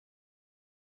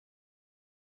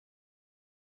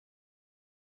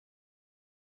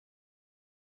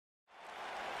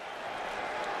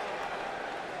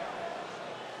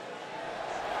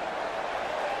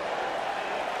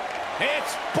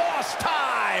It's boss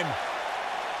time.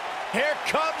 Here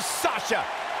comes Sasha.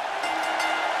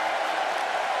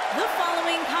 The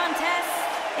following contest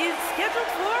is scheduled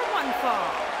for one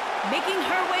fall. Making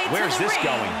her way to the ring. Where's this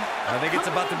going? I think it's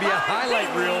about to be a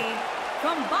highlight reel.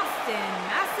 From Boston,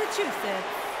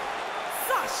 Massachusetts,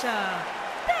 Sasha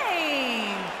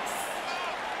Banks.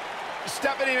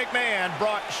 Stephanie McMahon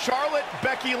brought Charlotte,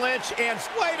 Becky Lynch, and...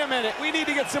 Wait a minute, we need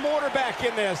to get some order back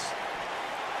in this.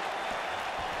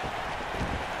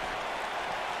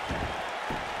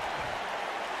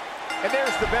 And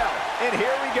there's the bell, and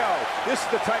here we go. This is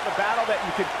the type of battle that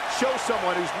you can show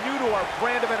someone who's new to our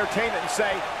brand of entertainment and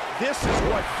say, this is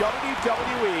what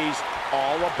WWE's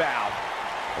all about.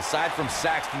 Aside from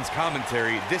Saxton's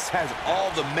commentary, this has all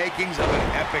the makings of an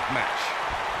epic match.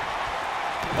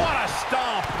 What a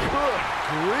stomp! Good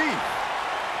grief!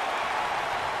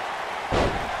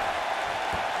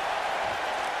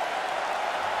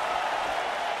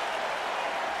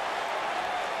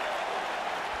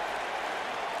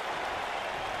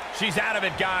 She's out of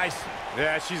it, guys.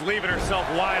 Yeah, she's leaving herself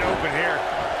wide open here.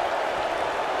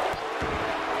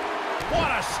 What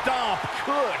a stomp!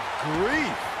 Good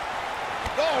grief!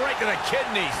 Oh, right to the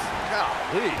kidneys.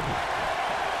 Golly.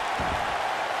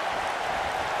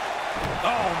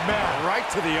 Oh, man, right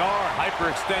to the arm.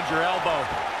 Hyperextend your elbow.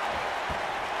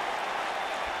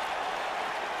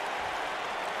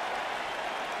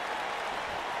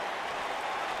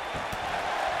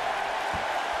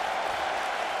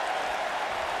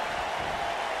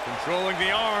 Controlling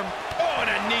the arm. Oh, and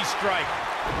a knee strike.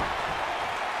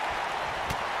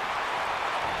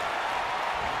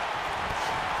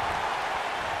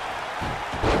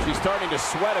 She's starting to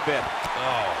sweat a bit.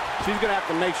 Oh. She's going to have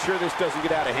to make sure this doesn't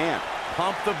get out of hand.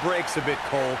 Pump the brakes a bit,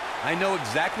 Cole. I know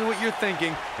exactly what you're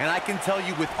thinking, and I can tell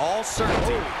you with all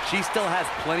certainty, she still has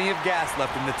plenty of gas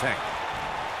left in the tank.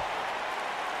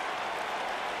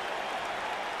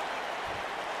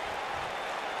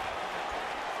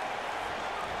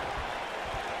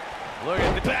 Look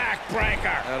at the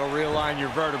backbreaker. That'll realign your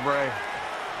vertebrae.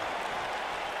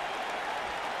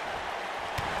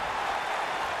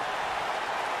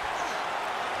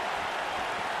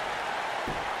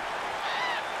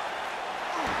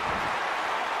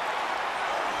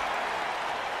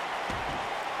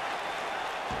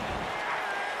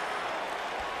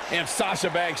 And Sasha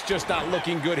Banks just not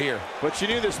looking good here. But she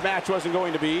knew this match wasn't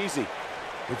going to be easy.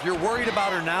 If you're worried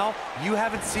about her now, you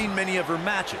haven't seen many of her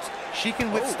matches. She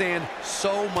can withstand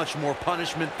so much more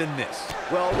punishment than this.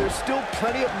 Well, there's still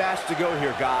plenty of match to go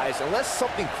here, guys. Unless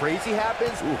something crazy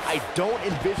happens, I don't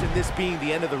envision this being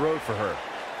the end of the road for her.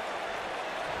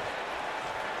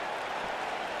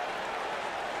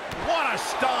 What a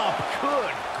stomp!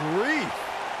 Good grief!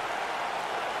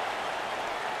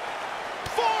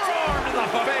 Forearm to the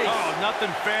face! Oh,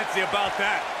 nothing fancy about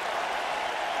that.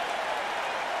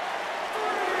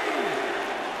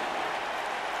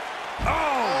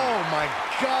 Oh my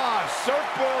God!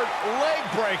 Surfboard leg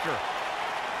breaker.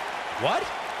 What?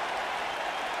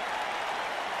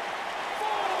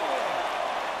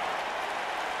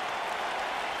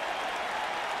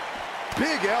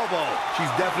 Big elbow.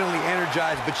 She's definitely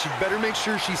energized, but she'd better make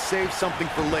sure she saves something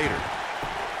for later.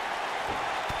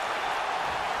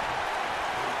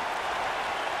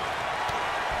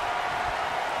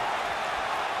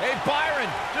 Hey, Byron,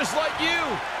 just like you.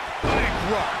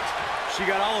 Bankrupt. She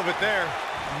got all of it there.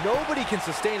 Nobody can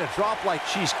sustain a drop like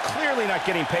She's clearly not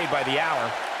getting paid by the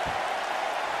hour.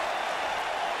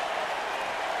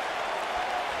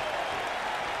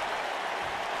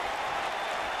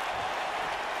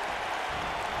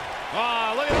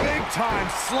 Ah, look at the big time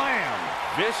slam.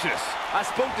 Vicious. I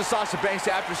spoke to Sasha Banks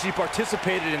after she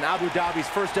participated in Abu Dhabi's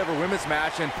first ever women's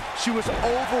match, and she was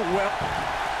overwhelmed.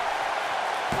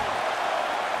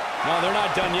 No, they're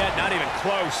not done yet, not even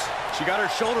close. She got her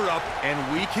shoulder up, and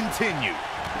we continue.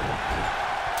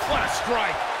 What a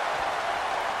strike.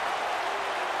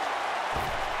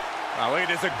 Oh, look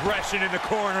at his aggression in the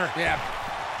corner. Yeah,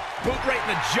 boot right in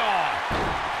the jaw.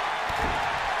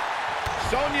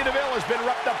 Sonya Deville has been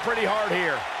roughed up pretty hard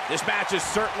here. This match is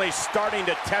certainly starting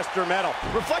to test her mettle.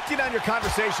 Reflecting on your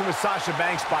conversation with Sasha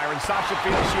Banks, Byron, Sasha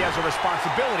feels she has a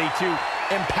responsibility to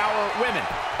empower women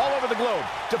all over the globe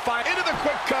to find into the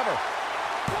quick cover.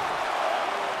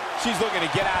 She's looking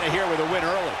to get out of here with a win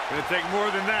early. Gonna take more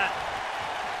than that.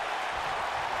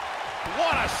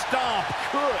 What a stomp.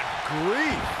 Good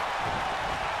grief.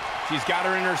 She's got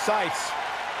her in her sights.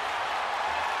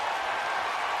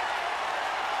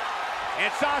 And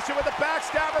Sasha with the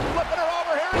backstabber, flipping her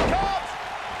over. Here it comes.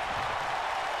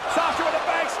 Sasha with a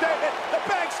bank statement. The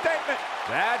bank statement.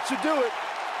 That should do it.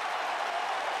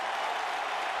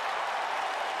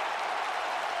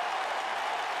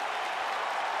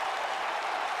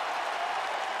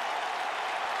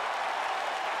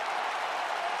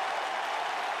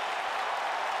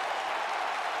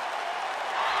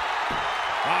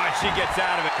 she gets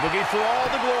out of it. Looking for all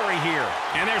the glory here.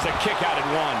 And there's a kick out at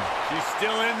one. She's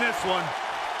still in this one.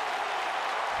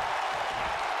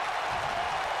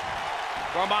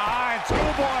 From behind,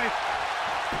 schoolboy.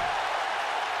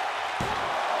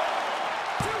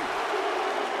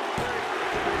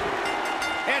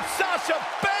 And Sasha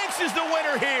Banks is the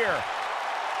winner here.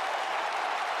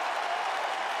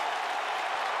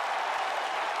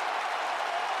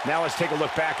 Now let's take a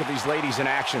look back at these ladies in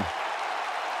action.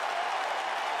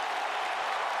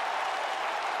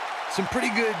 Some pretty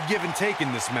good give and take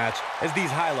in this match, as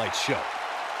these highlights show.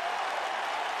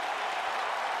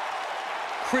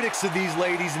 Critics of these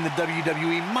ladies in the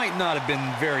WWE might not have been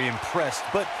very impressed,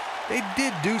 but they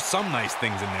did do some nice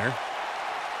things in there.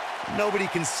 Nobody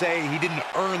can say he didn't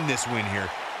earn this win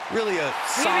here. Really a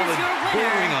solid,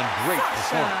 bordering on great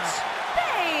performance.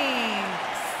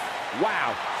 Banks.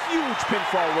 Wow, huge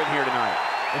pinfall win here tonight.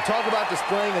 And talk about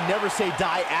displaying a never say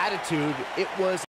die attitude. It was